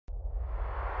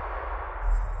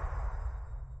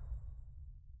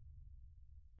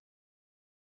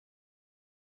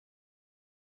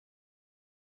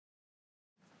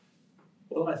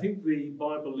Well, I think the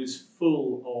Bible is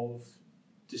full of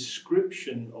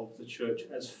description of the church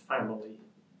as family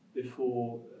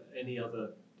before any other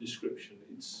description.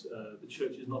 The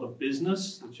church is not a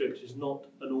business, the church is not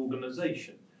an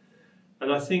organisation.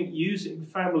 And I think using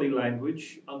family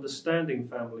language, understanding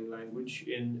family language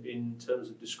in terms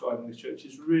of describing the church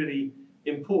is really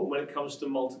important when it comes to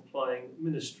multiplying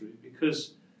ministry,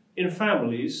 because in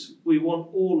families we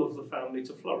want all of the family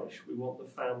to flourish. We want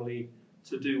the family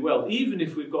to do well, even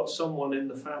if we've got someone in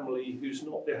the family who's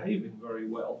not behaving very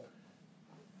well.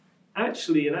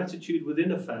 Actually, an attitude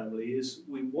within a family is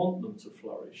we want them to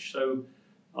flourish. So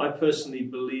I personally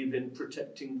believe in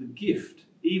protecting the gift,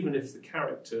 even if the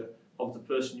character of the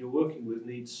person you're working with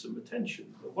needs some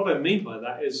attention. But what I mean by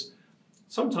that is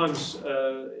sometimes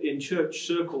in church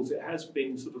circles it has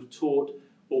been sort of taught,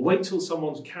 well, wait till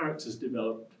someone's character's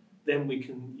developed, then we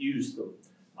can use them.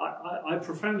 I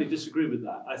profoundly disagree with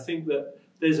that. I think that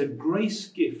there's a grace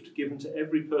gift given to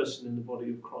every person in the body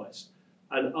of Christ.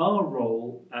 And our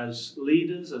role as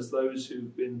leaders, as those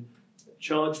who've been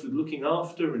charged with looking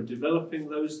after and developing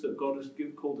those that God has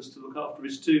called us to look after,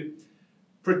 is to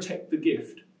protect the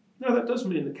gift. Now, that doesn't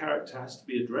mean the character has to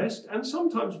be addressed, and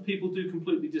sometimes people do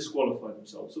completely disqualify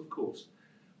themselves, of course.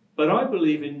 But I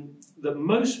believe in that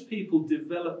most people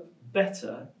develop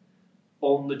better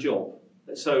on the job.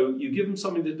 So you give them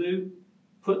something to do,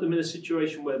 put them in a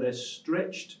situation where they're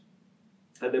stretched,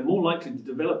 and they're more likely to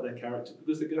develop their character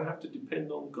because they're going to have to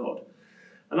depend on God.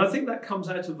 And I think that comes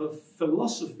out of a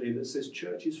philosophy that says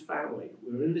church is family.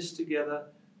 We're in this together.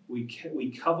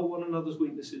 We cover one another's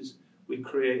weaknesses. We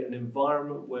create an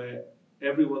environment where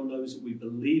everyone knows that we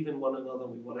believe in one another.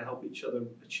 We want to help each other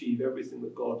achieve everything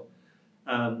that God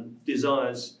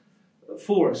desires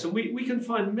for us. And we can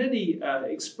find many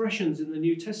expressions in the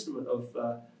New Testament of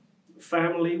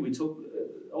family. We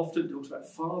often talks about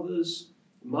fathers,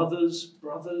 mothers,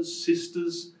 brothers,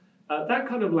 sisters. That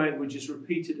kind of language is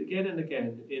repeated again and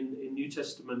again in New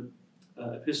Testament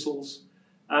epistles.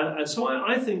 And so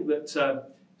I think that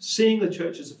seeing the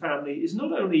church as a family is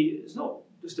it's not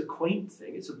just a quaint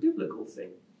thing, it's a biblical thing.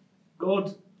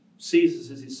 God sees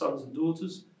us as his sons and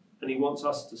daughters, and he wants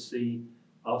us to see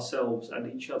ourselves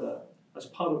and each other as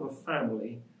part of a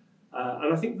family.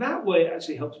 And I think that way it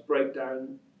actually helps break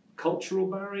down cultural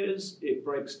barriers, it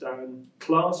breaks down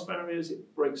class barriers,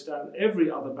 it breaks down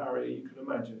every other barrier you can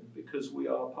imagine, because we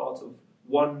are part of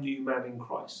one new man in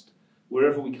Christ,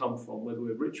 wherever we come from, whether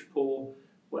we're rich, poor,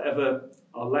 whatever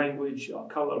our language, our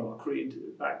colour, our creed,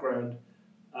 background,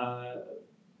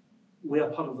 we are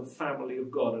part of the family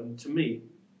of God. And to me,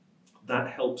 that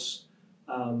helps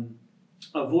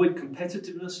avoid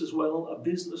competitiveness as well. A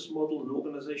business model, an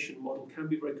organisation model can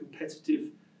be very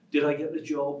competitive. Did I get the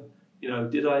job? You know,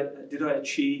 did I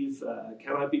achieve?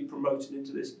 Can I be promoted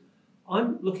into this?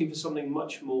 I'm looking for something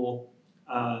much more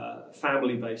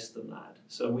family-based than that.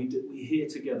 So we hear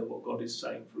together what God is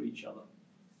saying for each other.